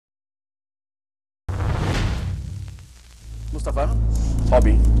Mustafa,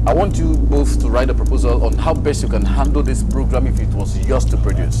 Hobby, I want you both to write a proposal on how best you can handle this program if it was yours to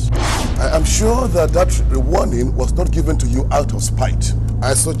produce. I am sure that warning was not given to you out of spite.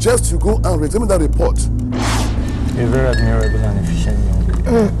 I suggest you go and examine that report. You're very admirable and efficient young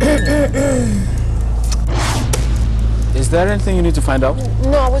lady. Is there anything you need to find out?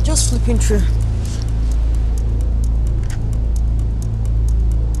 No, I was just flipping through.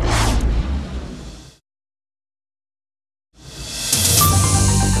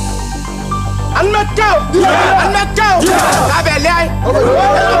 I'm not out! I'm not out!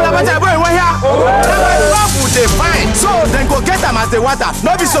 Fine. So then go get them as the water.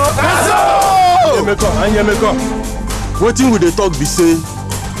 No be so. What thing would they talk be say?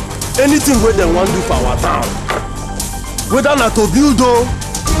 Anything where they want to do for our town. Whether not to build or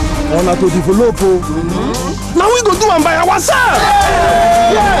not to develop. Now we go do them by ourselves.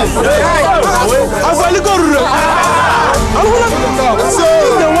 Yes. So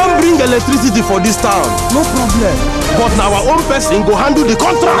they won't bring electricity for this town. No problem. But now our own person go handle the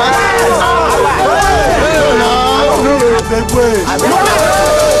contract.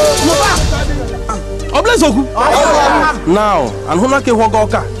 Now, and Honake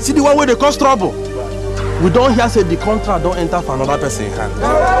Wagoka, see the one where they cause trouble. We don't hear say the contract don't enter for another person's hand.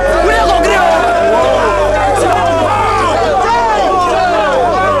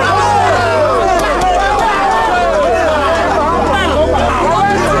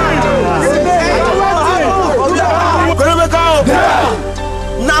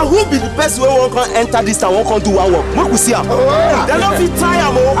 Now who be the person who won't enter this town, won't do our work? What we see? They don't fit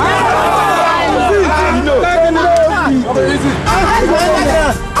tire,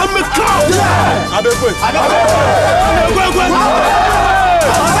 I'm a clown.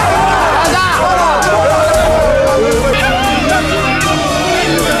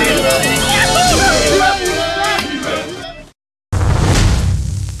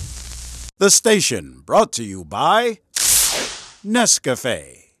 The station brought to you by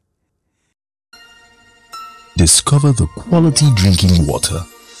Nescafe. Discover the quality drinking water.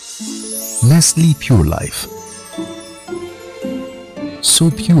 Nestle Pure Life.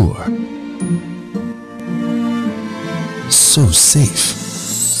 So pure. So safe.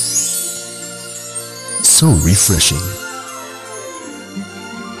 So refreshing.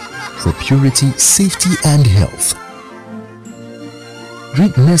 For purity, safety and health.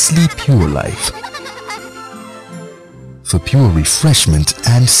 Drink Nestle Pure Life. For pure refreshment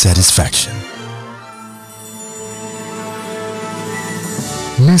and satisfaction.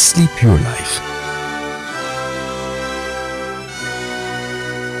 Nestle Pure Life.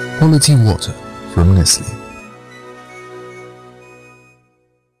 Quality water from Nestle.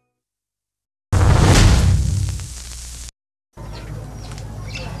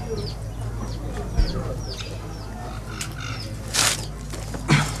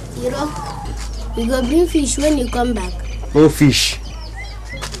 You go bring fish when you come back. No fish.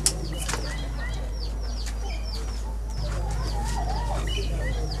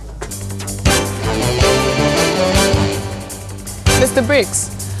 Mr. Briggs,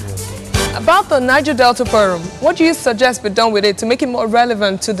 about the Niger Delta Forum, what do you suggest be done with it to make it more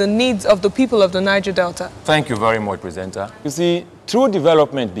relevant to the needs of the people of the Niger Delta? Thank you very much, presenter. You see, true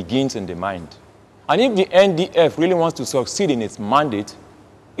development begins in the mind. And if the NDF really wants to succeed in its mandate,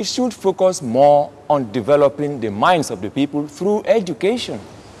 it should focus more on developing the minds of the people through education.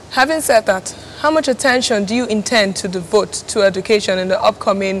 Having said that, how much attention do you intend to devote to education in the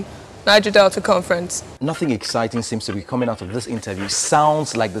upcoming Niger Delta Conference? Nothing exciting seems to be coming out of this interview.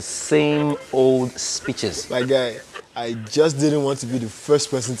 Sounds like the same old speeches. My guy, I just didn't want to be the first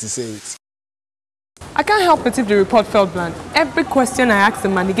person to say it. I can't help it if the report felt bland. Every question I asked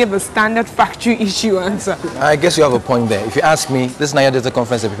him and he gave a standard factory issue answer. I guess you have a point there. If you ask me, this Niger Delta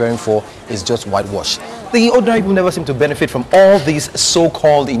Conference they're preparing for is just whitewash. The ordinary people never seem to benefit from all these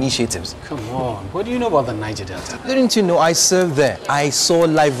so-called initiatives. Come on, what do you know about the Niger Delta? Didn't you know I served there? I saw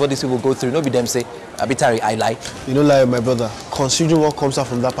live what these people go through. Nobody them say, Abitari, I lie. You know, lie, my brother. Considering what comes out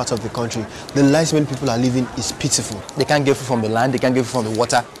from that part of the country, the lives many people are living is pitiful. They can't get food from the land, they can't get food from the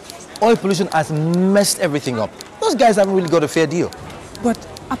water. Oil pollution has messed everything up. Those guys haven't really got a fair deal. But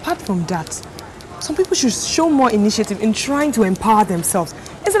apart from that, some people should show more initiative in trying to empower themselves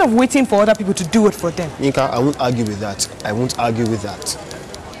instead of waiting for other people to do it for them. Yinka, I won't argue with that. I won't argue with that.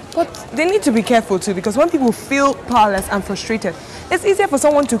 But they need to be careful too, because when people feel powerless and frustrated, it's easier for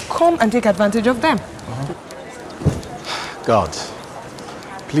someone to come and take advantage of them. God,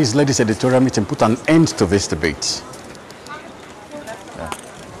 please let this editorial meeting put an end to this debate.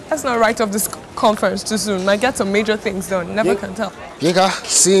 Let's not write off this conference too soon. I get some major things done. Never can tell. Yinka,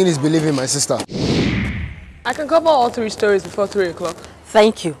 seeing is believing, my sister. I I can cover all 3 stories before 3 o'clock.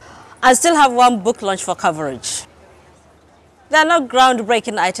 Thank you. I still have 1 book launch for coverage. They are not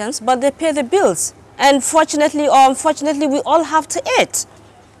groundbreaking items, but they pay the bills. And fortunately or unfortunately, we all have to eat.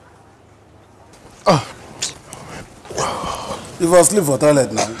 Oh. You fall asleep for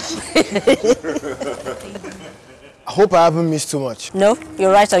toilet now. I hope I haven't missed too much. No,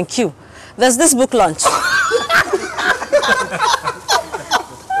 you're right on cue. There's this book launch.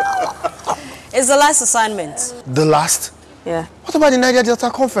 It's the last assignment. The last? Yeah. What about the Niger Delta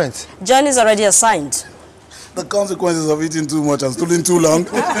conference? Johnny's already assigned. The consequences of eating too much and staying too long.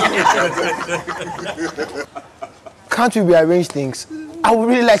 Can't we rearrange things? I would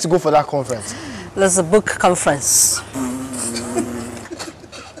really like to go for that conference. There's a book conference.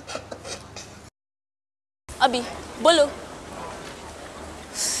 Abi, Bolo.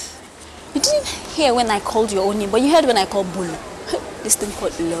 You didn't hear when I called your own name, but you heard when I called Bolo. This thing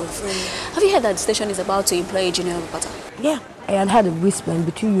called love. Have you heard that the station is about to employ a junior reporter? Yeah, I had heard a whisper, and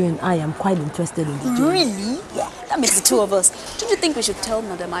between you and I am quite interested in the job. Really? Yeah. That makes the 2 of us. Don't you think we should tell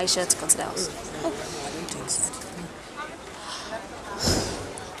Madam Aisha to consider us?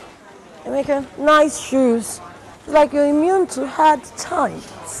 Emeka, nice shoes. It's like you're immune to hard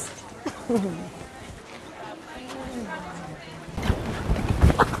times.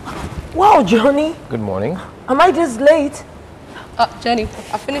 Wow, Johnny. Good morning. Am I just late? Johnny,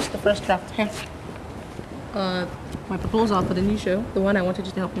 I finished the first draft. Here. My proposal for the new show, the one I wanted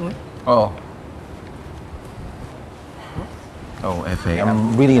you to help me with. Oh. Oh, F.A.,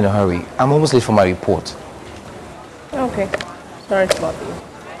 I'm really in a hurry. I'm almost late for my report. Okay. Sorry to bother you.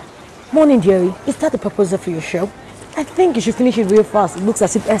 Morning, Jerry. Is that the proposal for your show? I think you should finish it real fast. It looks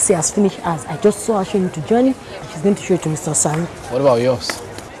as if Essie has finished ours. I just saw her showing it to Johnny, and she's going to show it to Mr. Osari. What about yours?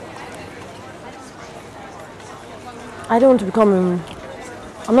 I don't want to become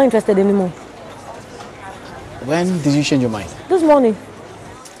I'm not interested anymore. When did you change your mind? This morning.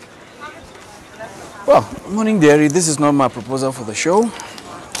 Well, morning, dearie. This is not my proposal for the show,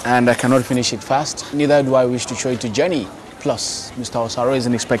 and I cannot finish it fast. Neither do I wish to show it to Jenny. Plus, Mr. Osaro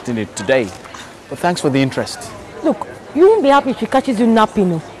isn't expecting it today. But thanks for the interest. Look, you won't be happy if she catches you napping.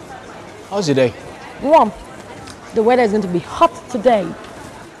 No? How's your day? Warm. The weather is going to be hot today.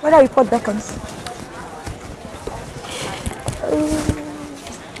 Weather report beckons.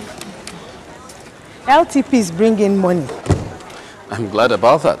 LTP is bringing money. I'm glad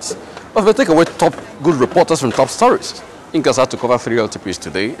about that. But if they take away good reporters from top stories, Inkas had to cover 3 LTPs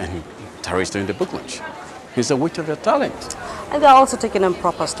today, and Tara is doing the book launch. He's a weight of your talent. And they're also taking in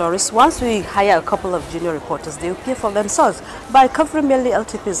proper stories. Once we hire a couple of junior reporters, they'll pay for themselves by covering merely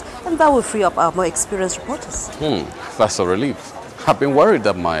LTPs, and that will free up our more experienced reporters. That's a relief. I've been worried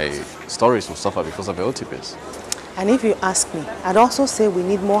that my stories will suffer because of LTPs. And if you ask me, I'd also say we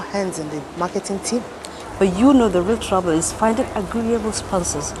need more hands in the marketing team. But you know the real trouble is finding agreeable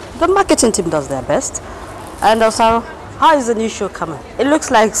sponsors. The marketing team does their best. And also, how is the new show coming? It looks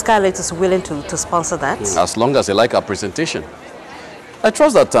like Skylight is willing to sponsor that. As long as they like our presentation. I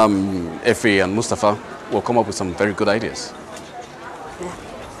trust that Efe and Mustafa will come up with some very good ideas. Yeah.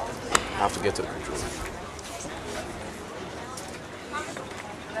 I have to get to the control.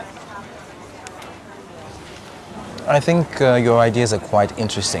 I think your ideas are quite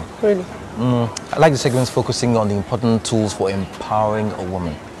interesting. Really? I like the segments focusing on the important tools for empowering a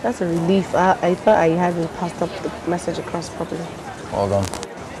woman. That's a relief. I thought I hadn't passed up the message across properly. Well done.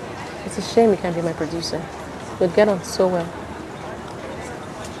 It's a shame you can't be my producer. We'd get on so well.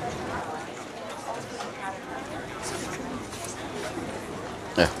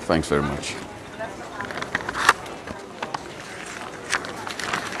 Yeah, thanks very much.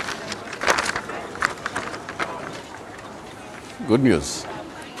 Good news.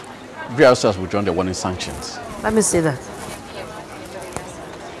 BRSS will join the warning sanctions. Let me see that.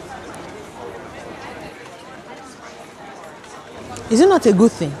 Is it not a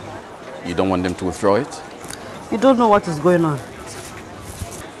good thing? You don't want them to withdraw it? You don't know what is going on.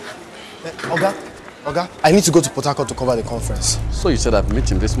 Oga, I need to go to Port Harcourt to cover the conference. So you said I'd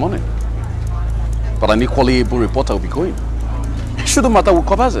meet him this morning. But an equally able reporter will be going. It shouldn't matter who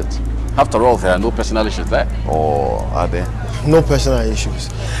covers it. After all, there are no personal issues there. Or are there? No personal issues.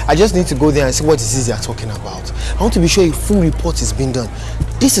 I just need to go there and see what it is they are talking about. I want to be sure a full report is being done.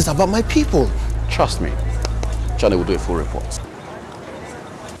 This is about my people. Trust me. Johnny will do a full report.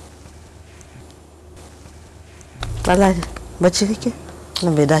 Bachirike?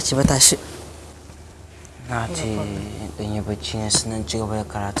 Na bai dace ba tashi. Na ce dan yi bacci ne sunan ci gaba da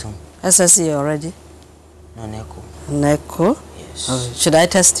karatun. SSC already? No, Neko. Neko? Yes. Should I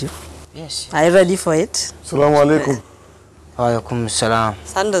test you? Yes. Are you ready for it? Assalamu alaikum. Wa alaikum salam.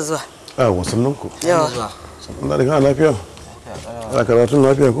 Sanda zuwa. Wasannunku. Yawa. Nari kan lafiya. Ana karatun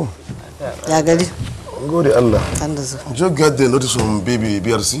lafiya ko? Ya gari. Gode Allah. Just get the notice from baby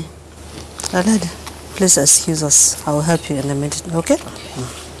BRC. Alad, please excuse us. I will help you in a minute, okay?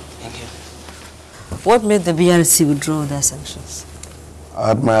 Thank you. What made the BRC withdraw their sanctions?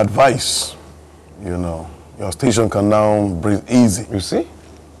 At my advice, you know, your station can now breathe easy. You see?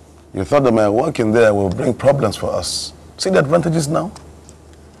 You thought that my working there will bring problems for us. See the advantages now?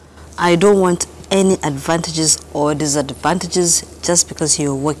 I don't want any advantages or disadvantages just because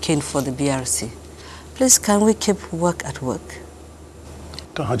you're working for the BRC. Please, can we keep work at work?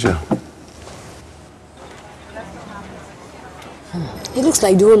 Hajiya. It looks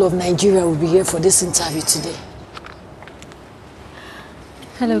like the whole of Nigeria will be here for this interview today.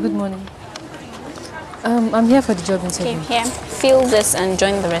 Hello, good morning. I'm here for the job interview. Okay, here. Fill this and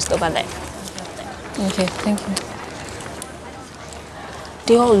join the rest over there. Okay, thank you.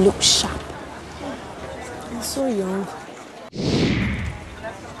 They all look sharp. I'm so young.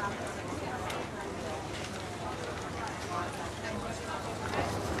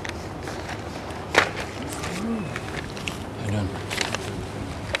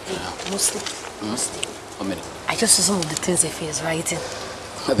 Mostly. A minute. I just saw some of the things Efe is writing.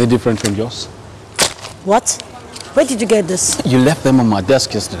 Are they different from yours? What? Where did you get this? You left them on my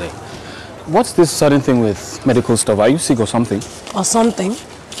desk yesterday. What's this sudden thing with medical stuff? Are you sick or something? Or something?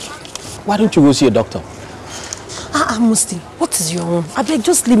 Why don't you go see a doctor? Musti, what is your own? I beg,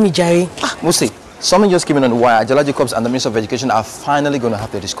 just leave me, Jerry. Musti, something just came in on the wire. Ajala Jacobs and the Minister of Education are finally going to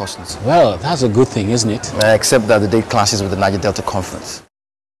have their discussions. Well, that's a good thing, isn't it? Except that the date clashes with the Niger Delta Conference.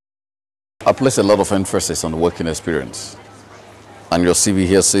 I place a lot of emphasis on working experience. And your CV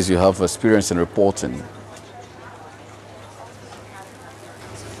here says you have experience in reporting.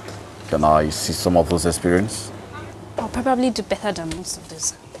 Can I see some of those experience? I'll probably do better than most of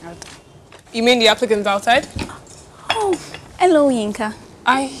this. You mean the applicants outside? Oh, hello, Yinka.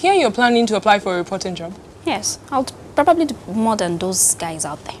 I hear you're planning to apply for a reporting job. Yes, I'll probably do more than those guys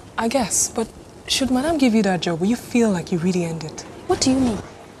out there. I guess, but should Madam give you that job, will you feel like you really earned it? What do you mean?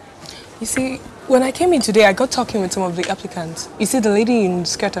 You see, when I came in today, I got talking with some of the applicants. You see the lady in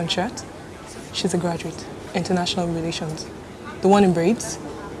skirt and shirt? She's a graduate, international relations. The one in braids?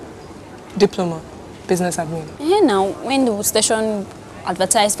 Diploma, business admin. Yeah, now, when the station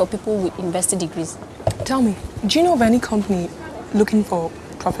advertised for people with university degrees. Tell me, do you know of any company looking for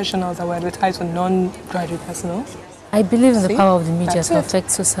professionals that will advertise for non-graduate personnel? I believe in the power of the media to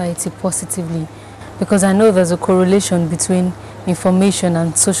affect society positively because I know there's a correlation between information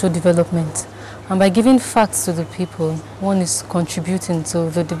and social development. And by giving facts to the people, one is contributing to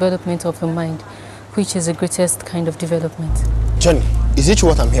the development of the mind, which is the greatest kind of development. Johnny, is it true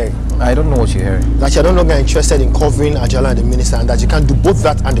what I'm hearing? I don't know what you're hearing. That you're no longer interested in covering Ajala and the minister and that you can do both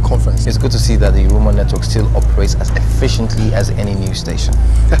that and the conference. It's good to see that the Rumor Network still operates as efficiently as any news station.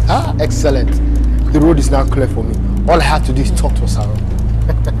 Excellent. The road is now clear for me. All I have to do is talk to Osaro.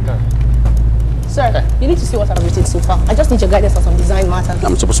 Sir, you need to see what I've written so far. I just need your guidance on some design matters.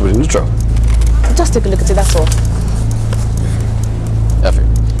 I'm supposed to be neutral. Just take a look at it, that's all. Effie,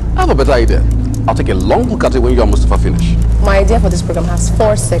 I have a better idea. I'll take a long look at it when you and Mustafa finish. My idea for this program has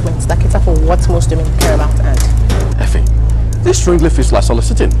 4 segments that cater for what most women care about and... Effie, this strangely feels like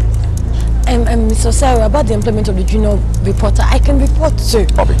soliciting. Mr. Sarah, about the employment of the junior reporter, I can report too.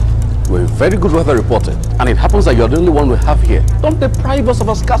 Bobby, you're a very good weather reporter, and it happens that you're the only one we have here. Don't deprive us of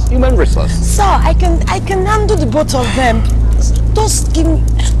our scarce human resource. Sir, I can handle the both of them. Just give me...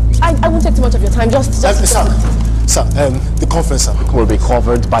 I won't take too much of your time, just... Sir, the conference, sir. Will be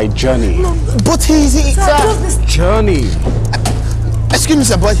covered by Journey. No, but he's... Sir, Journey. Excuse me,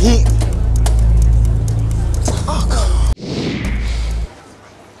 sir, but he... Oh, God.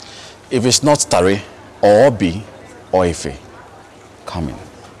 If it's not Tari, or Obi, or Ife, come in.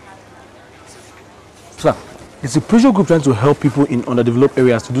 Sir, it's a pressure group trying to help people in underdeveloped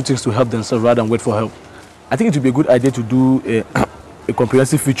areas to do things to help themselves rather than wait for help. I think it would be a good idea to do a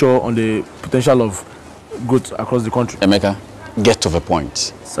comprehensive feature on the potential of growth across the country. Emeka, get to the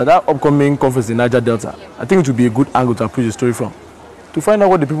point. So that upcoming conference in Niger Delta, I think it would be a good angle to approach the story from. To find out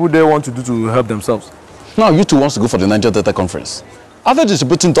what the people there want to do to help themselves. Now, you two wants to go for the Niger Delta conference. Are they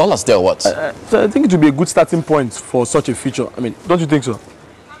distributing dollars there or what? So I think it would be a good starting point for such a feature. I mean, don't you think so?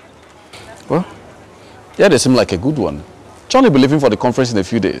 Well, yeah, they seem like a good one. Johnny will be leaving for the conference in a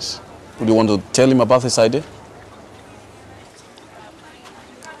few days. Would you want to tell him about this idea?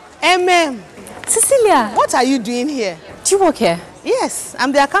 Cecilia! What are you doing here? Do you work here? Yes,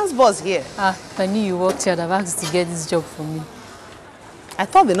 I'm the accounts boss here. If I knew you worked here, I'd have asked to get this job for me. I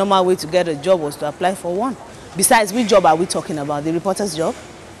thought the normal way to get a job was to apply for one. Besides, which job are we talking about? The reporter's job?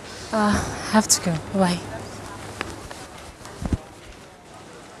 I have to go. Bye.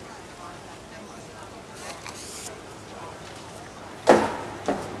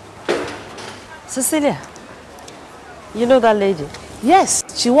 Cecilia, you know that lady? Yes,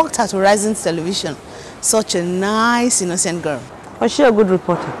 she worked at Horizon Television. Such a nice, innocent girl. Was she a good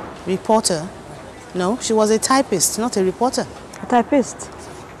reporter? Reporter? No, she was a typist, not a reporter. A typist?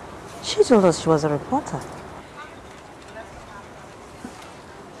 She told us she was a reporter.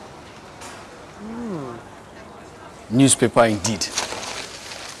 Newspaper indeed.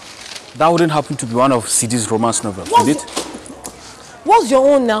 That wouldn't happen to be one of Sidi's romance novels, would it? What's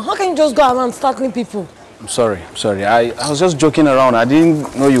your own now? How can you just go around startling people? I'm sorry. I was just joking around. I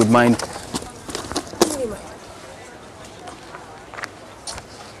didn't know you would mind.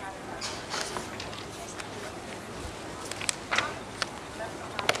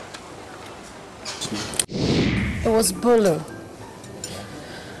 It was Bolo.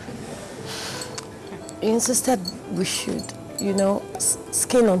 He insisted we should, you know,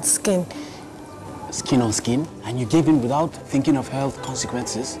 skin on skin. Skin on skin? And you gave in without thinking of health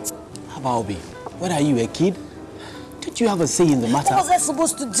consequences? How about Obi? What are you, a kid? Did you have a say in the matter? What was I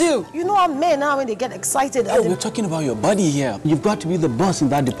supposed to do? You know how men are when they get excited. Hey, we're talking about your body here. You've got to be the boss in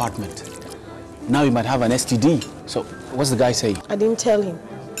that department. Now you might have an STD. So, what's the guy saying? I didn't tell him.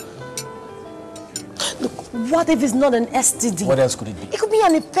 Look, what if it's not an STD? What else could it be? It could be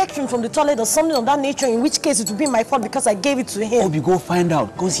an infection from the toilet or something of that nature, in which case it would be my fault because I gave it to him. Obi, go find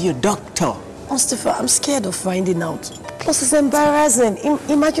out. Go see a doctor. Mustafa, I'm scared of finding out. Plus, it's embarrassing.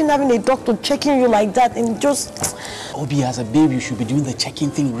 Imagine having a doctor checking you like that and just... Obi, as a baby, you should be doing the checking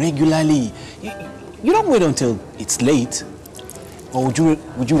thing regularly. You don't wait until it's late. Or would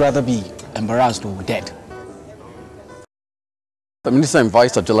you rather be embarrassed or dead? The minister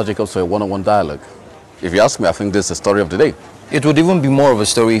invites the geologicals to a one-on-one dialogue. If you ask me, I think this is the story of the day. It would even be more of a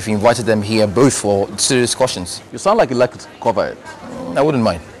story if you invited them here both for serious discussions. You sound like you'd like to cover it. I wouldn't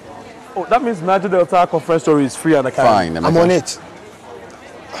mind. Oh, that means Niger Delta conference story is free and I can. Fine. I'm on it.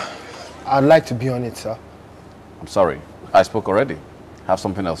 I'd like to be on it, sir. I'm sorry. I spoke already. I have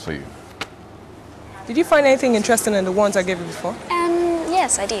something else for you. Did you find anything interesting in the ones I gave you before?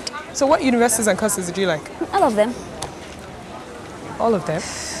 Yes, I did. So what universities and courses did you like? All of them. All of them?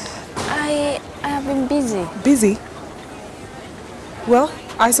 I have been busy. Busy? Well,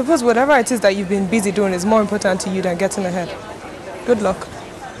 I suppose whatever it is that you've been busy doing is more important to you than getting ahead. Good luck.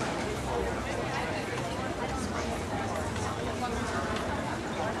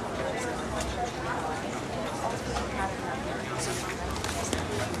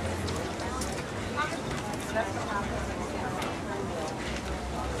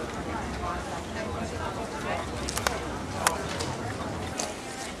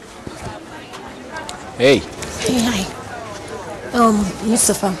 Hey. Hey, hi.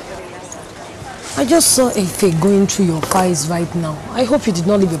 Mustafa, I just saw a fake going through your files right now. I hope you did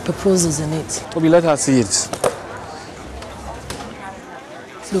not leave your proposals in it. Obi, let her see it.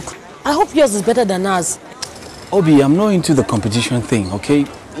 Look, I hope yours is better than ours. Obi, I'm not into the competition thing, okay?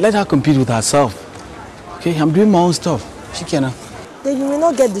 Let her compete with herself. Okay, I'm doing my own stuff. Shikena. Then you will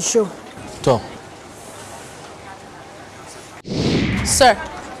not get the show. Talk. Sir,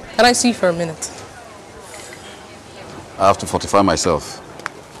 can I see you for a minute? I have to fortify myself.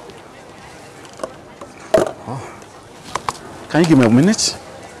 Oh. Can you give me a minute?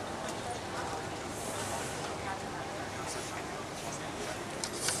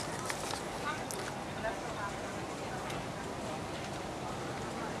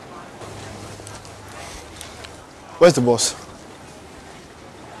 Where's the boss?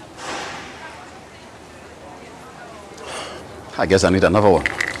 I guess I need another one.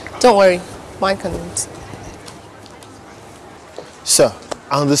 Don't worry, mine can wait. Sir,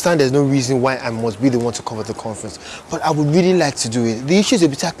 I understand there's no reason why I must be the one to cover the conference, but I would really like to do it. The issues will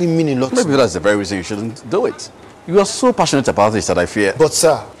be tackling mean a lot. Maybe that's the very reason you shouldn't do it. You are so passionate about this that I fear. But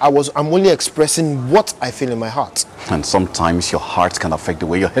sir, I'm only expressing what I feel in my heart. And sometimes your heart can affect the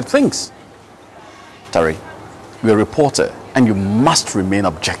way your head thinks. Terry, you're a reporter and you must remain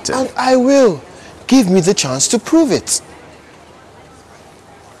objective. And I will. Give me the chance to prove it.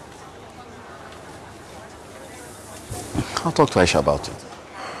 I'll talk to Aisha about it.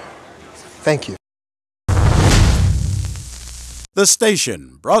 Thank you. The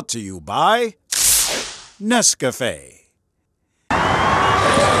station brought to you by Nescafe.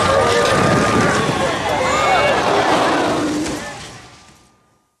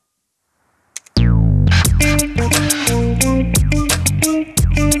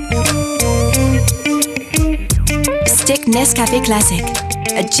 Stick Nescafe Classic,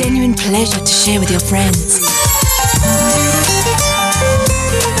 a genuine pleasure to share with your friends.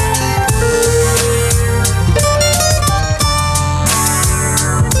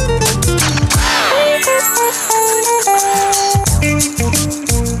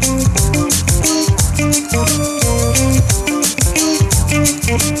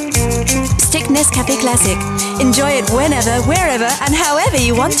 Stick Nescafe Classic. Enjoy it whenever, wherever, and however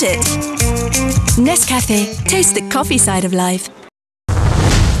you want it. Nescafe. Taste the coffee side of life.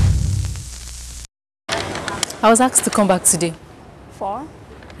 I was asked to come back today. For?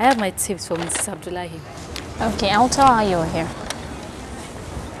 I have my tips for Mrs. Abdullahi. Okay, I'll tell her you're here.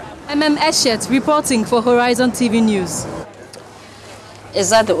 Eshet reporting for Horizon TV News. Is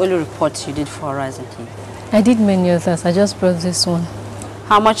that the only report you did for Horizon TV? I did many others. I just brought this one.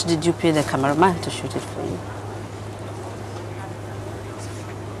 How much did you pay the cameraman to shoot it for you?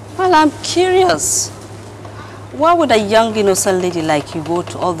 Well, I'm curious. Why would a young, innocent lady like you go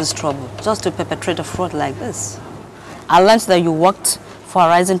to all this trouble just to perpetrate a fraud like this? I learned that you worked for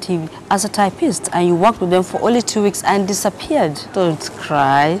Horizon TV as a typist and you worked with them for only 2 weeks and disappeared. Don't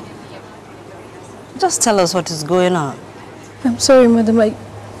cry. Just tell us what is going on. I'm sorry, madam.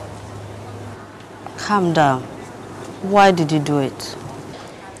 Calm down. Why did you do it?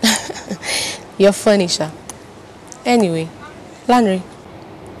 You're funny, Sha. Anyway, Landry,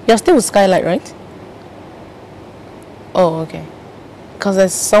 you're still with Skylight, right? Oh, okay. Because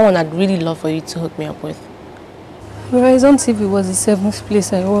there's someone I'd really love for you to hook me up with. Horizon TV was the 7th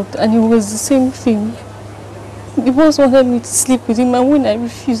place I worked, and it was the same thing. The boss wanted me to sleep with him, and when I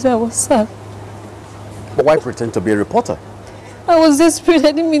refused, I was sad. But why pretend to be a reporter? I was desperate.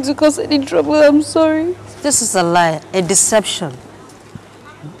 I didn't mean to cause any trouble. I'm sorry. This is a lie, a deception.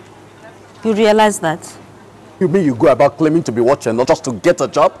 You realize that? You mean you go about claiming to be watching, not just to get a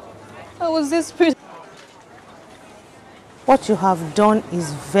job? I was desperate. What you have done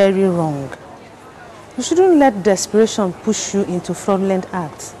is very wrong. You shouldn't let desperation push you into fraudulent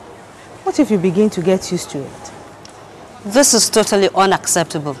acts. What if you begin to get used to it? This is totally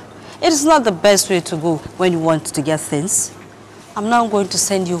unacceptable. It is not the best way to go when you want to get things. I'm now going to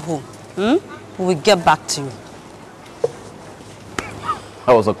send you home. We will get back to you.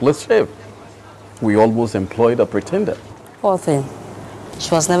 I was a close shave. We almost employed a pretender. Poor thing. She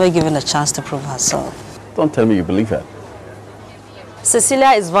was never given a chance to prove herself. Don't tell me you believe her. Cecilia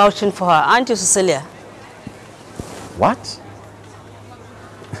is vouching for her, aren't you, Cecilia? What?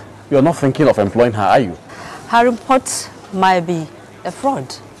 You're not thinking of employing her, are you? Her report might be a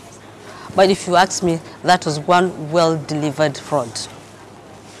fraud. But if you ask me, that was one well-delivered fraud.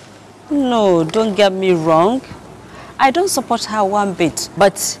 No, don't get me wrong. I don't support her one bit.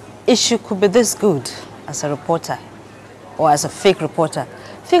 But if she could be this good as a reporter or as a fake reporter,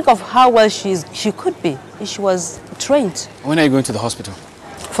 think of how well she could be if she was trained. When are you going to the hospital?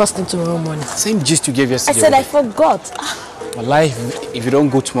 First thing tomorrow morning. Same gist you gave yesterday. I said I forgot. Wallahi, if you don't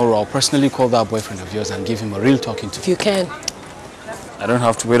go tomorrow, I'll personally call that boyfriend of yours and give him a real talking to. If you can. I don't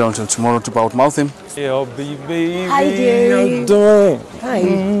have to wait until tomorrow to mouth him. Yo, baby. Hi, dear. How you doing?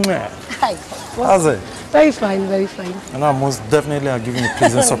 Hi. Hi. How's it? Very fine, very fine. And I most definitely are giving you a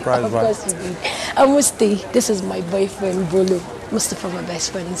pleasant surprise, of right? Of course you did. Musti, this is my boyfriend, Bolo. Mustafa, my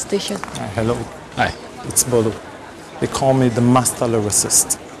best friend in station. Hello. Hi. It's Bolo. They call me the master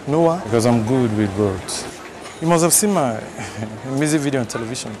lyricist. You know why? Because I'm good with words. You must have seen my music video on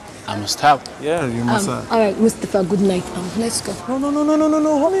television. I must have. Yeah, you must have. All right, Mustafa, good night. Let's go.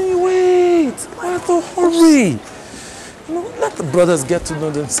 No, honey, wait. Why have to hurry? You know, let the brothers get to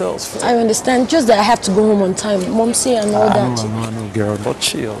know themselves first. I understand, just that I have to go home on time. Mom say and all that. I know, girl. But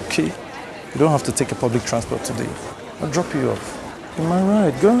chill, okay? You don't have to take a public transport today. I'll drop you off. Am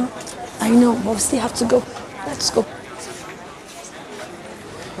I right, girl? I know, but we still have to go. Let's go.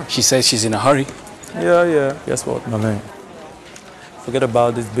 She says she's in a hurry. Yeah. Guess what, my man? Forget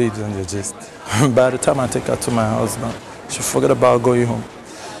about these babes and your gist. By the time I take her to my house now, she'll forget about going home.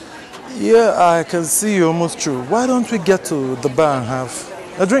 Yeah, I can see you're almost true. Why don't we get to the bar and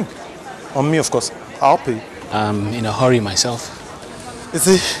have a drink? On me, of course. I'll pay. I'm in a hurry myself. You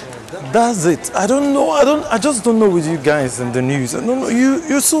see, that's it. I don't know. I just don't know with you guys in the news. I don't know.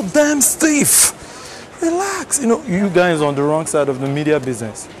 You're so damn stiff. Relax. You know, you guys are on the wrong side of the media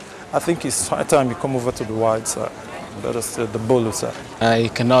business. I think it's high time you come over to the wide side. Better still, the Bolo side. I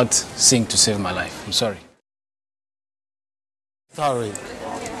cannot sing to save my life. I'm sorry. Sorry.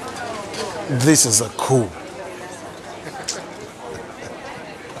 This is a coup.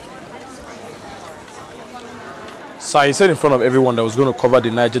 Sir, you said in front of everyone that was going to cover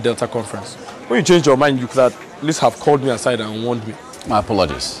the Niger Delta conference. When you changed your mind, you could at least have called me aside and warned me. My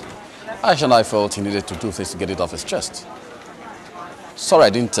apologies. Aisha and I felt he needed to do things to get it off his chest. Sorry I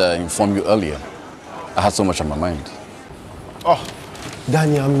didn't inform you earlier. I had so much on my mind. Oh,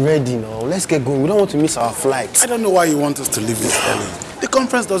 Danny, I'm ready now. Let's get going. We don't want to miss our flight. I don't know why you want us to leave this early. The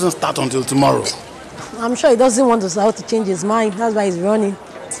conference doesn't start until tomorrow. I'm sure he doesn't want us out to change his mind. That's why he's running.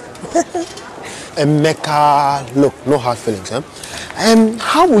 Emeka, look, no hard feelings, huh?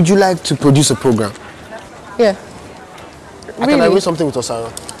 How would you like to produce a program? Yeah. I can arrange something with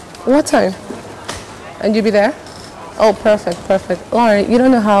Osaro. What time? And you be there? Oh, perfect, perfect. Lauren, you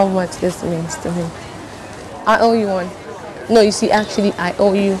don't know how much this means to me. I owe you one. No, you see, actually, I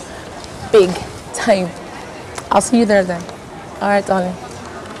owe you big time. I'll see you there then. All right, darling.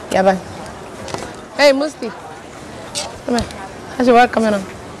 Yeah, bye. Hey, Musti. Come here. How's your work coming on?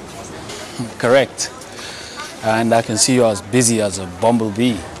 Correct. And I can see you're as busy as a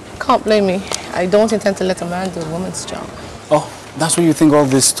bumblebee. Can't blame me. I don't intend to let a man do a woman's job. Oh, that's what you think all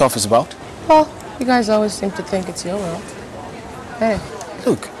this stuff is about? Well, you guys always seem to think it's your world. Hey.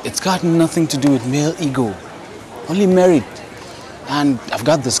 Look, it's got nothing to do with male ego. Only merit. And I've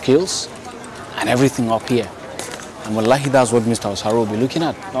got the skills and everything up here. And wallahi, that's what Mr. Osaro will be looking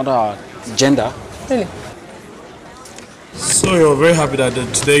at, not our gender. Really? So you're very happy that the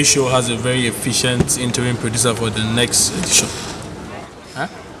Today Show has a very efficient interim producer for the next edition? Huh?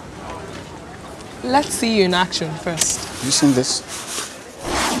 Let's see you in action first. You seen this?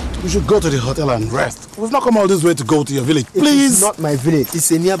 We should go to the hotel and rest. We've not come all this way to go to your village. Please! It's not my village.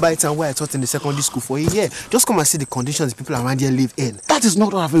 It's a nearby town where I taught in the secondary school for a year. Just come and see the conditions the people around here live in. That is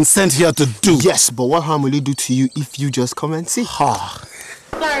not what I've been sent here to do. Yes, but what harm will it do to you if you just come and see? Ha!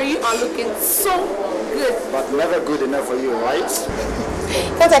 Larry, you are looking so good. But never good enough for you, right?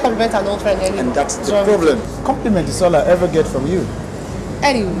 Can't I compliment an old friend anymore? And that's the problem. Compliment is all I ever get from you.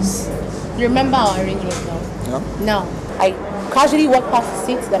 Anyways, you remember our arrangement now? Yeah? Now, I casually walk past the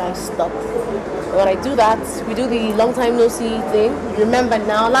seats that I stopped. When I do that, we do the long time no see thing. You remember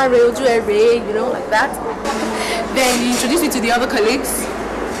now, Larry will do a ray, you know, like that. Then you introduce me to the other colleagues.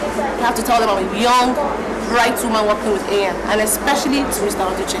 You have to tell them I'm a young, bright woman working with AM, and especially to Mr.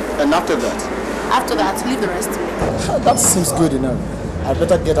 Oduche. And after that? After that, leave the rest to me. That seems good enough. I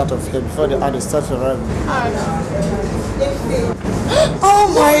better get out of here before the others start around me. Oh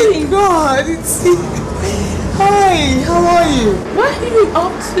my God, it's hi, how are you? What are you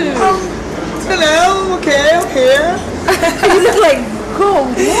up to? Hello, okay, I'm here. You look like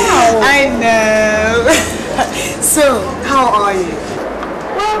gold, wow. I know. So, how are you?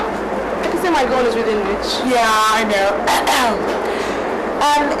 Well, I can say my goal is within reach. Yeah, I know.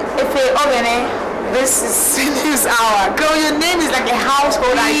 If this is News Hour. Girl, your name is like a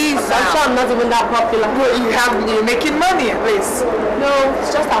household item. I'm sure I'm not even that popular. Well, you're making money at least. No,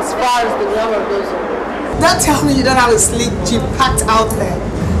 it's just as far as the glamour goes. Don't tell me you don't have a sleek jeep packed out there.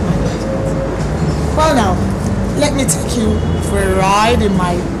 Well now, let me take you for a ride in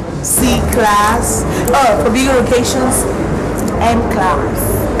my C-Class. Oh, for bigger occasions,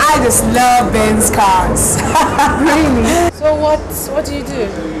 M-Class. I just love Benz cars. Really? So what do you do?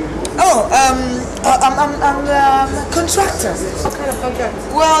 Oh, I'm a contractor. What kind of contract?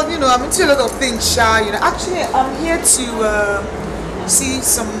 Well, you know, I'm into a lot of things, Sha. You know, actually, I'm here to see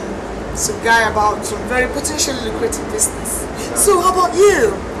some guy about some very potentially lucrative business. So, how about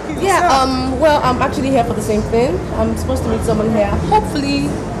you? Yeah. Well, I'm actually here for the same thing. I'm supposed to meet someone here. Hopefully,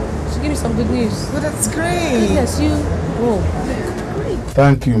 she'll give me some good news. Well, that's great. Yes, you. Oh.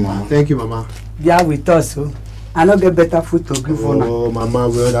 Thank you, Mama. Thank you, Mama. Yeah, with us, so I don't get better food to give for now. Oh, Mama,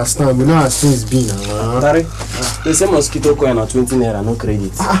 we understand. We know how things been. Sorry, they say mosquito coin or 20 naira, no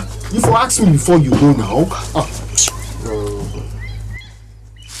credit. You for ask me before you go now.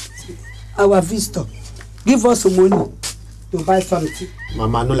 Our visitor, give us some money to buy something.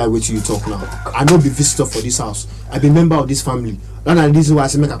 Mama, I know like what you talk now. I no be visitor for this house. I be member of this family. And this is why I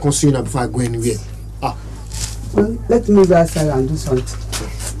say make I come see you now before I go anywhere. Well, let me go outside and do something.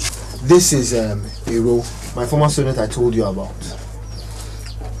 This is Hero, my former student I told you about.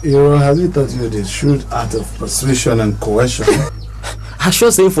 Hero, has he taught you the shrewd art of persuasion and coercion? I sure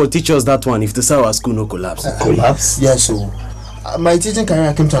saying for teachers that one if the Sawa school no collapse. Collapse? Yes, so my teaching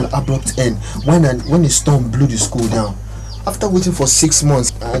career came to an abrupt end when a storm blew the school down. After waiting for 6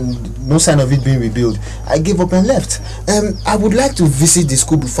 months and no sign of it being rebuilt, I gave up and left. I would like to visit the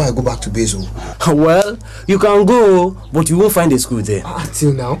school before I go back to Basel. Well, you can go, but you won't find a school there.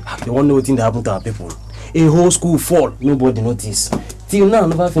 Till now? You won't know what happened to our people. A whole school fall, nobody notice. Till now,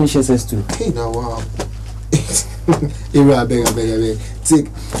 never finish SS2. Hey, now, wow. I beg. Take,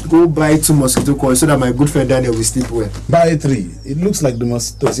 go buy 2 mosquito coils so that my good friend Daniel will sleep well. Buy 3. It looks like the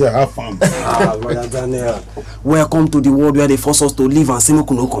mosquitoes here have fun. Brother Daniel, welcome to the world where they force us to live and say no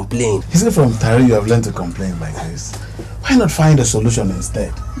complain. Is it from Tari you have learned to complain like this? Why not find a solution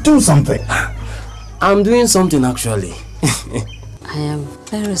instead? Do something. I'm doing something actually. I am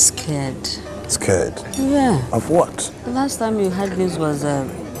very scared. Scared? Yeah. Of what? The last time you had this was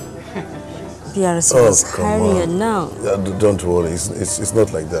PRC was hiring you now. Don't worry, it's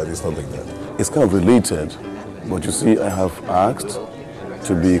not like that. It's not like that. It's kind of related, but you see, I have asked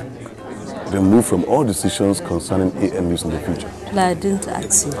to be removed from all decisions concerning ANUs in the future. But I didn't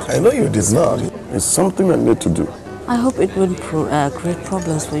ask you. I know you did not. It's something I need to do. I hope it won't create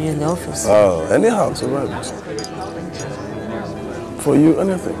problems for you in the office. Oh, anyhow, it's all right. For you,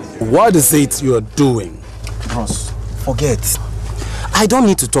 anything. What is it you're doing? Bros, forget. I don't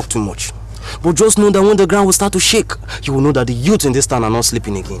need to talk too much. But just know that when the ground will start to shake, you will know that the youth in this town are not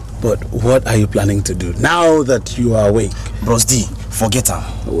sleeping again. But what are you planning to do now that you are awake? Bros D, forget him.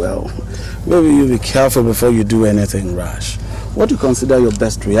 Well, maybe you be careful before you do anything rash. What you consider your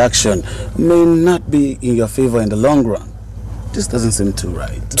best reaction may not be in your favor in the long run. This doesn't seem too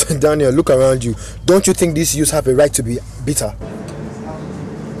right. Daniel, look around you. Don't you think these youths have a right to be bitter?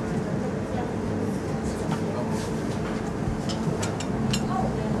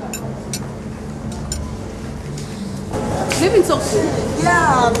 Leaving so soon?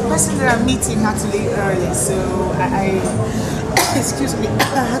 Yeah, the person that I'm meeting had to leave early, so I excuse me,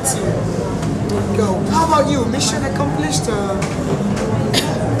 I had to go. How about you? Mission accomplished?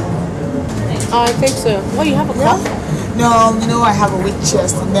 I think so. Well, you have a cough? No, you know I have a weak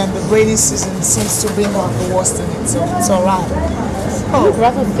chest, and then the rainy season seems to bring out the worst in it, so it's alright. Oh, you look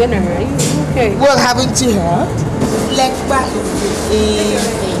rather thinner. Are you okay? Well, haven't you heard? Leg back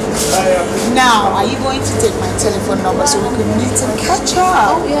in. Now, are you going to take my telephone number so we can meet and catch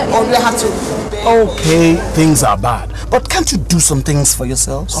up? Oh, yeah. Or do I have to? Okay, things are bad. But can't you do some things for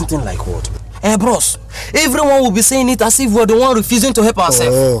yourselves? Something like what? Bros, everyone will be saying it as if we're the one refusing to help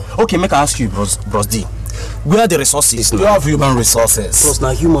ourselves. Okay, make I ask you, bros D. Where are the resources? You have human resources. Plus,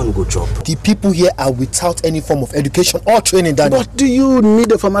 now human go job. The people here are without any form of education or training, Daniel. But do you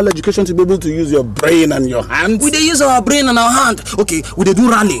need a formal education to be able to use your brain and your hands? We use our brain and our hand. Okay, we do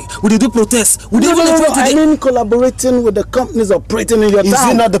rally, we do protest. I mean collaborating with the companies operating in your town. Is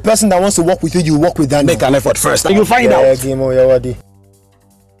he not the person that wants to work with you? You work with Daniel. Make an effort first and you'll find out.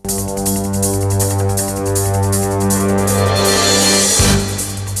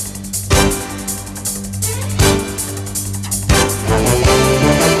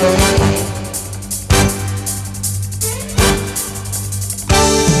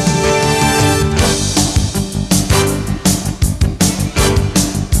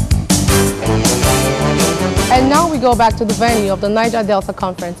 And now we go back to the venue of the Niger Delta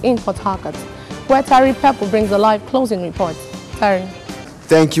Conference in Port Harcourt, where Terry Pepple brings a live closing report. Terry.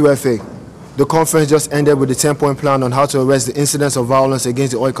 Thank you, FA. The conference just ended with a 10-point plan on how to arrest the incidents of violence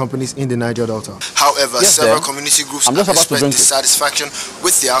against the oil companies in the Niger Delta. However, several community groups have expressed dissatisfaction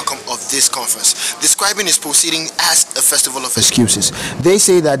with the outcome of this conference, describing its proceeding as a festival of excuses. They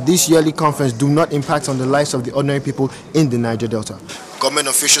say that this yearly conference do not impact on the lives of the ordinary people in the Niger Delta. Government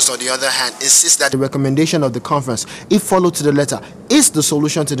officials, on the other hand, insist that the recommendation of the conference, if followed to the letter, is the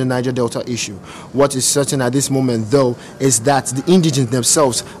solution to the Niger Delta issue. What is certain at this moment, though, is that the indigents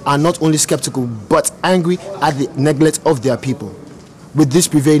themselves are not only skeptical but angry at the neglect of their people. With this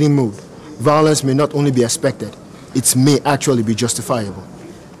prevailing mood, violence may not only be expected, it may actually be justifiable.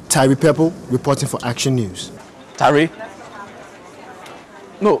 Terry Pepple, reporting for Action News. Terry?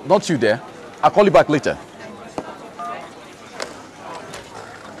 No, not you there. I'll call you back later.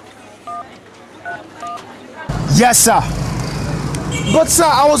 Yes, sir. But, sir,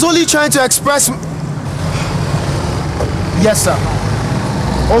 I was only trying to express... Yes, sir.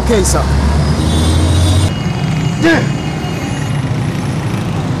 Okay, sir.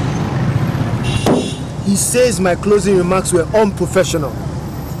 He says my closing remarks were unprofessional.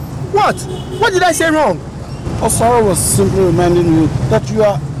 What? What did I say wrong? Osaro was simply reminding you that you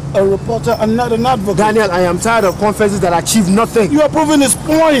are a reporter and not an advocate. Daniel, I am tired of conferences that achieve nothing. You are proving his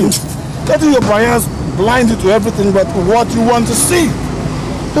point. Getting your bias blinded to everything but what you want to see.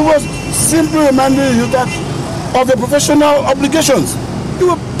 He was simply reminding you that of the professional obligations. You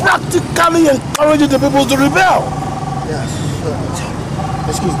were practically encouraging the people to rebel. Yes.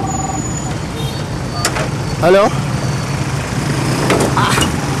 Excuse me. Hello?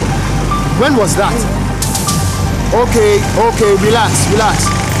 When was that? Okay, relax.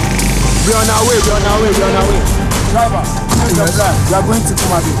 We're on our way. Driver, we are going to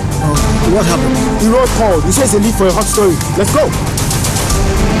Kumasi. What happened? The road called. He says a lead for a hot story. Let's go.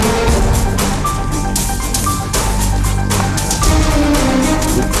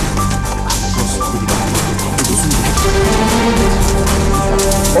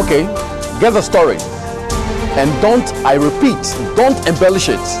 Okay, get the story. And don't, I repeat, don't embellish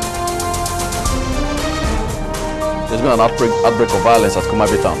it. There's been an outbreak of violence at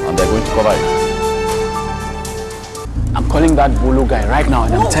Kumabi town and they're going to cover it. I'm calling that Bolo guy right now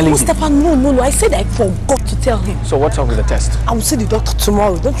and I'm telling him. Stefan, no. I said I forgot to tell him. So what's up with the test? I will see the doctor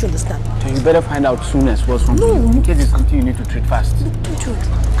tomorrow. Don't you understand? So you better find out soon as what's wrong. No. In case it's something you need to treat fast. Don't you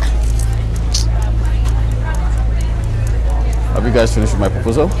Have you guys finished with my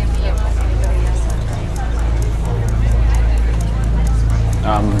proposal?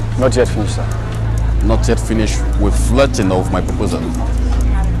 Not yet finished, sir. Not yet finished with flirting of my proposal?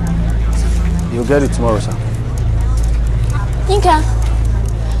 You'll get it tomorrow, sir. Yinka,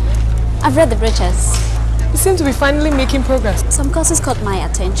 I've read the brochures. You seem to be finally making progress. Some courses caught my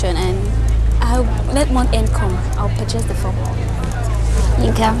attention and I'll let month end come. I'll purchase the form.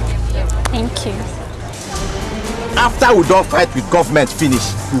 Yinka, thank you. After we don't fight with government finish,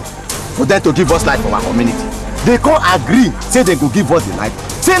 for them to give us light for our community, they can't agree, say they go give us the light.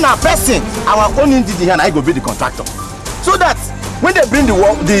 Say now person, our own individual and I go be the contractor. So that when they bring the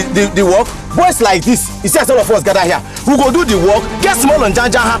work, boys like this, instead all of us gather here, we go do the work, get small and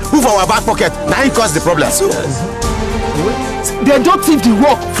janja, move our back pocket, now it cause the problem. They don't take the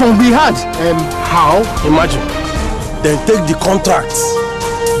work from we had. How? Imagine. Then take the contracts,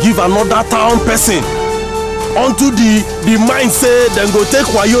 give another town person onto the mindset, then go take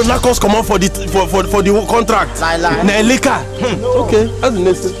wayo knock us come on for the contract. Nelika. Okay, that's the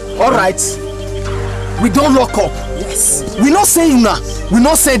next thing. All right. We don't lock up. Yes. We not say now. We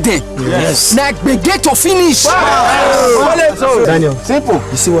not say then. Yes. Now we get to finish. Wow. Daniel, simple.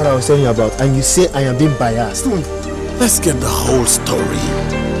 You see what I was telling you about, and you say I am being biased. Let's get the whole story.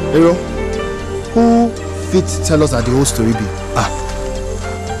 You know, who fit tell us that the whole story be?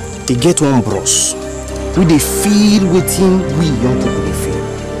 They get one bros. We they feel with him, we young people they feel.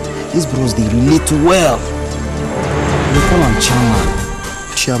 These bros they relate well. They call him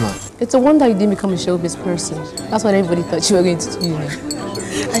chairman. Chairman. It's a wonder you didn't become a showbiz person. That's what everybody thought you were going to do, you know.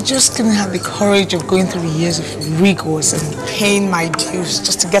 I just couldn't have the courage of going through the years of rigors and paying my dues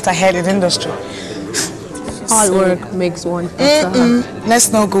just to get ahead in the industry. Hard work makes one better.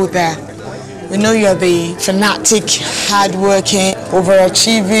 Let's not go there. We know you're the fanatic, hard-working,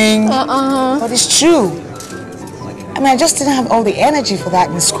 overachieving, but it's true. I mean, I just didn't have all the energy for that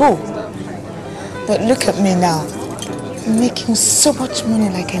in school. But look at me now. I'm making so much money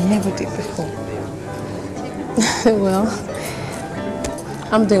like I never did before. Well,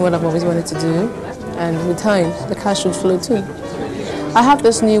 I'm doing what I've always wanted to do, and with time, the cash should flow too. I have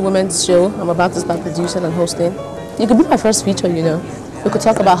this new women's show I'm about to start producing and hosting. You could be my first feature, you know. We could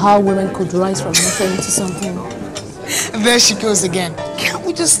talk about how women could rise from nothing to something. There she goes again. Can't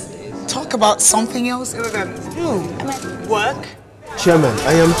we just talk about something else other than work? Chairman,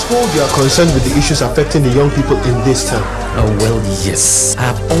 I am told you are concerned with the issues affecting the young people in this town. Oh, well, yes. I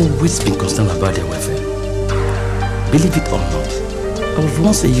have always been concerned about their welfare. Believe it or not, I was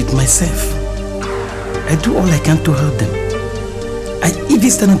once a youth myself. I do all I can to help them. I even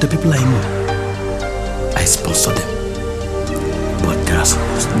stand up to people I know. I sponsor them. But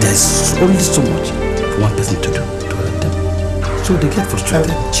there's only so much for one person to do to help them. So they get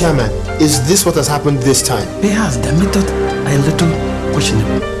frustrated. Chairman, is this what has happened this time? It has. Their method are a little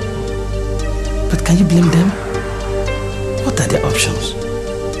questionable. But can you blame them? What are their options?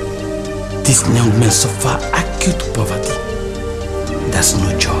 These young men suffer acute poverty. There's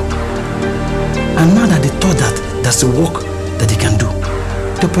no job. And now that they thought that there's a work that they can do,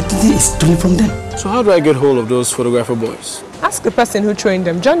 the opportunity is stolen from them. So how do I get hold of those photographer boys? Ask the person who trained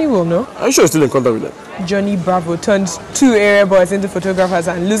them. Johnny will know. Are you sure you're still in contact with them? Johnny Bravo turns 2 area boys into photographers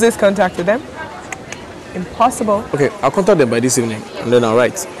and loses contact with them. Impossible. Okay, I'll contact them by this evening and then I'll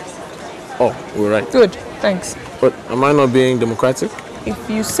write. Oh, we'll write. Good, thanks. But am I not being democratic? If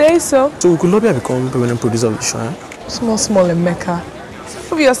you say so. So we could lobby and become permanent producer of the show, eh? Small and Mecca.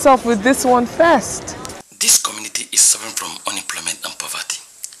 Prove yourself with this one first. This community is suffering from unemployment and poverty.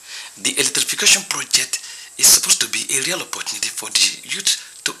 The electrification project is supposed to be a real opportunity for the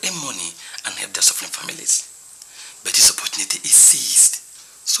youth to earn money and help their suffering families. But this opportunity is seized,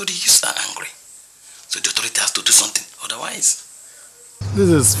 so the youth are angry. So the authority has to do something, otherwise. This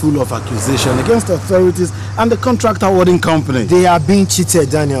is full of accusation against authorities and the contract awarding company. They are being cheated,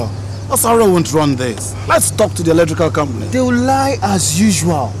 Daniel. Osaro won't run this. Let's talk to the electrical company. They will lie as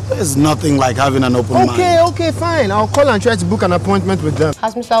usual. There's nothing like having an open mind. Okay, fine. I'll call and try to book an appointment with them.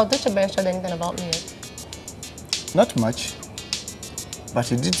 Has Mr. Oduche mentioned anything about me yet? Not much. But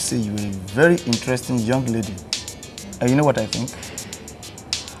he did say you were a very interesting young lady. And you know what I think?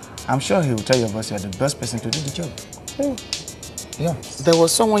 I'm sure he will tell your boss you are the best person to do the job. Yeah. There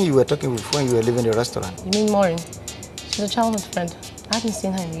was someone you were talking with when you were leaving the restaurant. You mean Maureen? She's a childhood friend. I haven't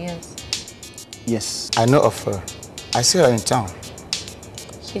seen her in years. Yes, I know of her. I see her in town.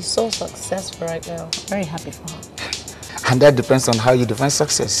 She's so successful right now. I'm very happy for her. And that depends on how you define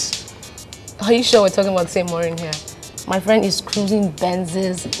success. Are you sure we're talking about the same Maureen here? My friend is cruising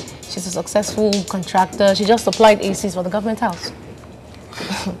Benzes. She's a successful contractor. She just supplied ACs for the government house.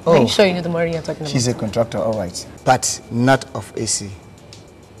 Are you sure you know the Maureen you're talking about? She's a contractor, all right. But not of AC.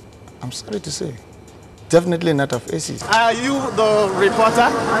 I'm sorry to say. Definitely not of AC. Are you the reporter?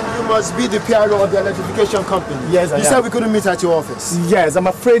 And you must be the PRO of the electrification company. Yes, I am. You said we couldn't meet at your office. Yes, I'm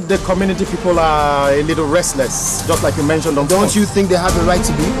afraid the community people are a little restless, just like you mentioned on Don't you think they have a right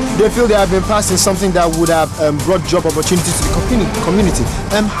to be? They feel they have been passing something that would have brought job opportunities to the community.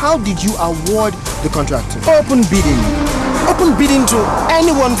 How did you award the contract? Open bidding. Open bidding to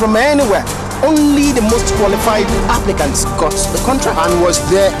anyone from anywhere. Only the most qualified applicants got the contract. And was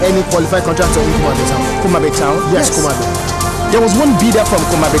there any qualified contractor in Kumabe Town? Kumabe Town? Yes, Kumabe. There was one bidder from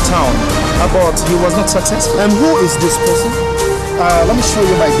Kumabe Town, but he was not successful. And who is this person? Let me show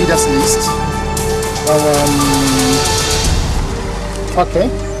you my bidders list. Okay.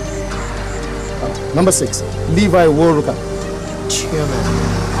 Number 6, Levi Woruka. Chairman.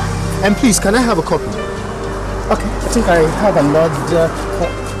 And please, can I have a copy? Okay, I think I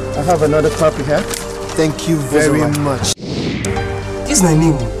have another copy here. Thank you very much. This is my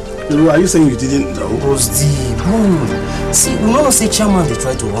name. Are you saying you didn't know? See, we don't say chairman they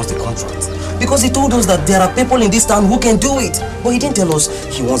tried to award the contract. Because he told us that there are people in this town who can do it. But he didn't tell us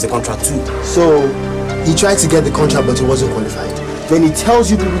he wants the contract too. So, he tried to get the contract but he wasn't qualified. Then he tells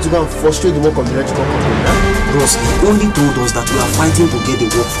you people to go and frustrate the work of the electrical company, huh? Bros, he only told us that we are fighting to get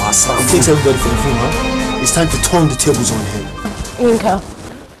the work for ourselves. He takes everybody for the phone, huh? It's time to turn the tables on him. Inka,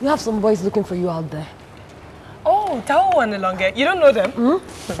 you have some boys looking for you out there. Oh, Tao and Elonge. You don't know them?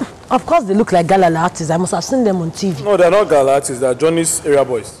 Of course they look like Galala artists. I must have seen them on TV. No, they're not Galala artists. They're Johnny's area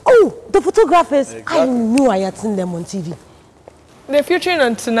boys. Oh, the photographers. Exactly. I knew I had seen them on TV. They're featuring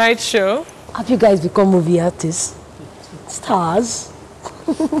on tonight's show. Have you guys become movie artists? Stars?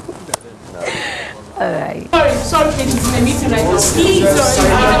 Alright. Sorry, please, it's in a meeting right now. Please,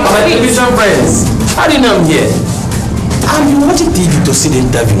 My television friends, how do you know I'm here? I'm watching TV to see the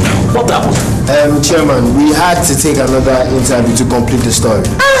interview now. What happened? Chairman, we had to take another interview to complete the story.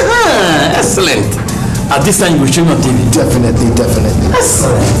 Excellent. At this time you will show me on TV? Definitely.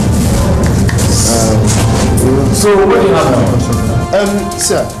 Excellent. So what do you have now?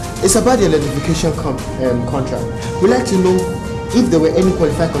 Sir, it's about the electrification contract. We'd like to know if there were any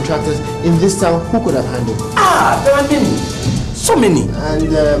qualified contractors in this town who could have handled it. There are many. So many.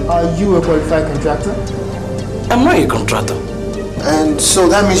 And are you a qualified contractor? I'm not a contractor. And so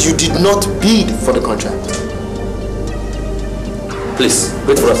that means you did not bid for the contract? Please,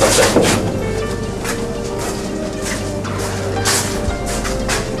 wait for us outside.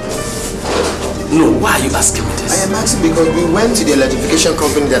 No, why are you asking me this? I am asking because we went to the electrification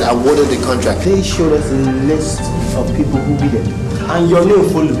company that awarded the contract. They showed us a list of people who bid it. And your name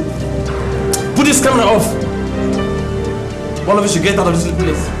followed. Put this camera off. One of you should get out of this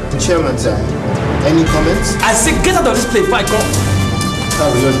place. Chairman, sir, any comments? I say get out of this place before I come.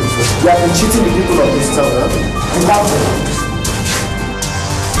 You have been cheating the people of this town, huh?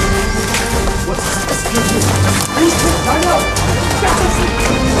 Excuse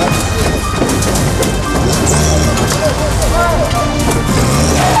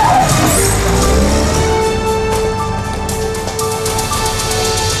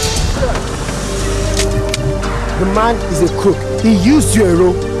The man is a crook. He used you,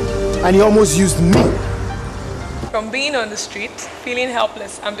 Ero, and he almost used me. From being on the street, feeling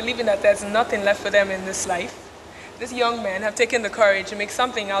helpless, and believing that there's nothing left for them in this life, these young men have taken the courage to make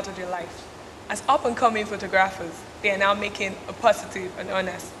something out of their life. As up-and-coming photographers, they are now making a positive and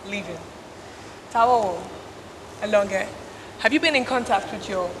honest living. Tao, Elonge, have you been in contact with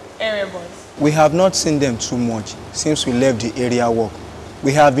your area boys? We have not seen them too much since we left the area work.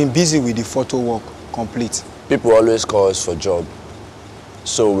 We have been busy with the photo work complete. People always call us for job,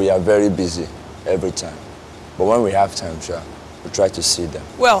 so we are very busy every time. But when we have time, we try to see them.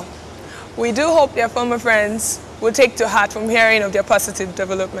 Well, we do hope their former friends will take to heart from hearing of their positive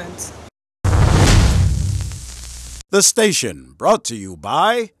developments. The station brought to you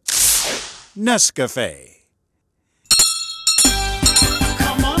by Nescafe.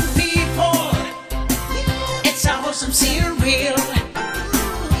 Come on, people, it's awesome cereal.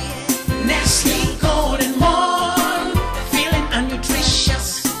 Nestle Golden Morn, feeling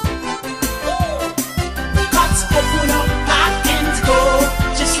unnutritious. Cuts open up, pack and go,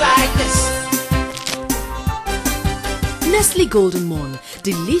 just like this. Nestle Golden Morn,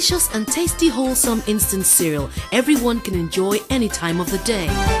 delicious and tasty wholesome instant cereal everyone can enjoy any time of the day.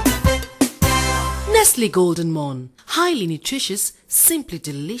 Nestle Golden Morn, highly nutritious, simply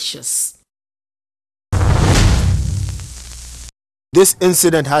delicious. This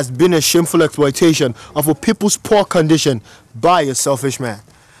incident has been a shameful exploitation of a people's poor condition by a selfish man.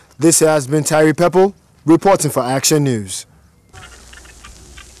 This has been Tyree Pepple, reporting for Action News.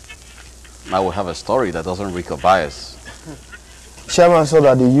 Now we have a story that doesn't reek of bias. Chairman saw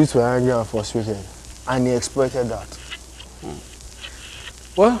that the youth were angry and frustrated, and he exploited that.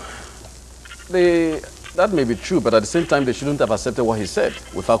 Well, that may be true, but at the same time, they shouldn't have accepted what he said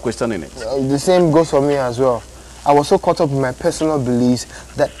without questioning it. The same goes for me as well. I was so caught up in my personal beliefs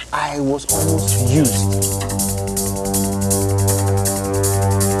that I was almost used.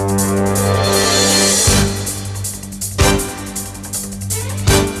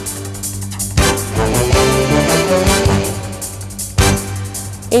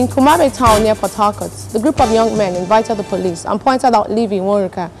 In Kumabe town near Port Harcourt, the group of young men invited the police and pointed out Livy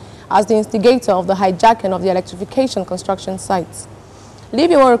Nworuka as the instigator of the hijacking of the electrification construction site.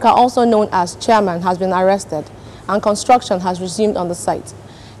 Livy Nworuka, also known as Chairman, has been arrested and construction has resumed on the site.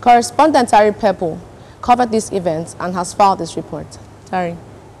 Correspondent Terry Pepple covered this event and has filed this report. Terry.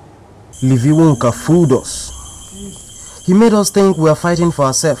 Livy Nworuka fooled us. He made us think we are fighting for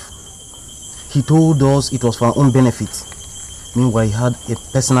ourselves. He told us it was for our own benefit. Meanwhile, he had a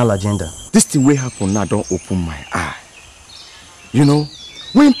personal agenda. This thing will happen now, don't open my eye. You know,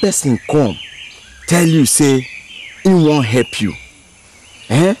 when person come, tell you, say, he won't help you.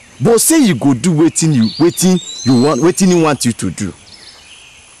 But say you go do waiting you want you to do.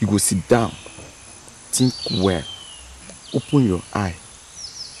 You go sit down, think well, open your eye.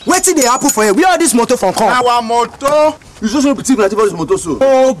 Waiting the apple for you. We are this motor from come. Our motor. You just want to think like this motor so.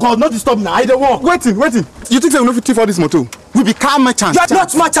 Oh God, not to stop now. I don't walk. Waiting. You think they will not thief for this motor? We be car merchants. You are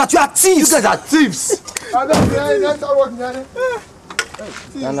not merchants. You are thieves. You guys are thieves.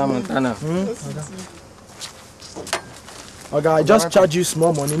 Okay, I just charge you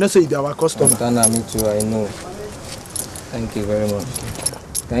small money. No say you are our customer. Me too. I know. Thank you very much.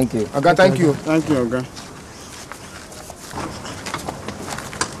 Thank you. Okay, thank you. Thank you, okay.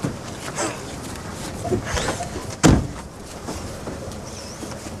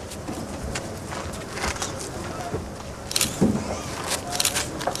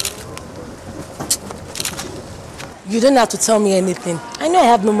 You don't have to tell me anything. I know I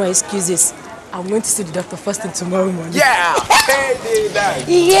have no more excuses. I'm going to see the doctor first thing tomorrow morning. Yeah! Hey,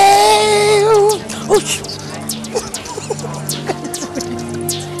 yeah! Oosh.